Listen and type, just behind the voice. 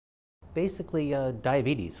Basically,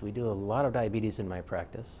 diabetes. We do a lot of diabetes in my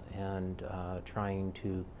practice, and trying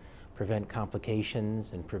to prevent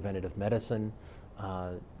complications and preventative medicine,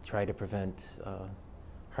 try to prevent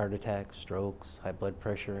heart attacks, strokes, high blood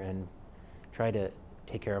pressure, and try to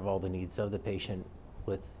take care of all the needs of the patient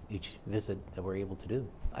with each visit that we're able to do.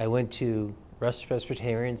 I went to Rush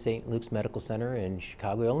Presbyterian St. Luke's Medical Center in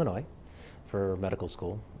Chicago, Illinois for medical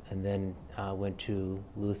school, and then went to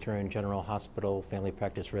Lutheran General Hospital Family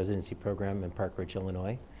Practice Residency Program in Park Ridge,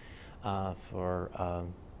 Illinois for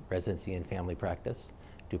residency in family practice.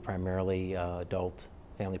 Do primarily adult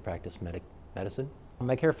family practice medicine.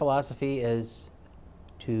 My care philosophy is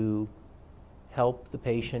to help the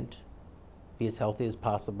patient be as healthy as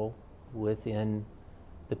possible within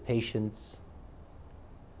the patient's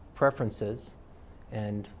preferences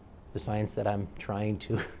and the science that I'm trying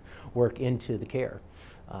to work into the care.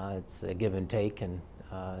 It's a give and take, and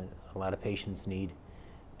a lot of patients we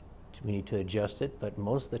need to adjust it, but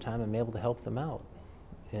most of the time I'm able to help them out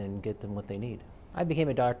and get them what they need. I became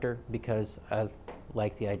a doctor because I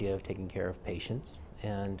like the idea of taking care of patients,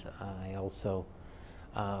 and I also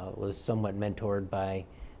was somewhat mentored by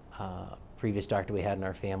a previous doctor we had in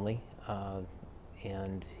our family,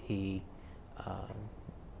 and he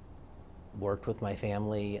worked with my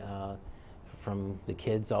family from the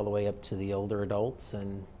kids all the way up to the older adults,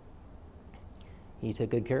 and he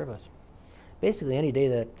took good care of us. Basically, any day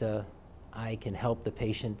that I can help the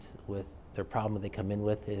patient with their problem they come in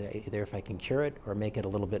with, either if I can cure it or make it a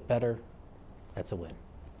little bit better, that's a win.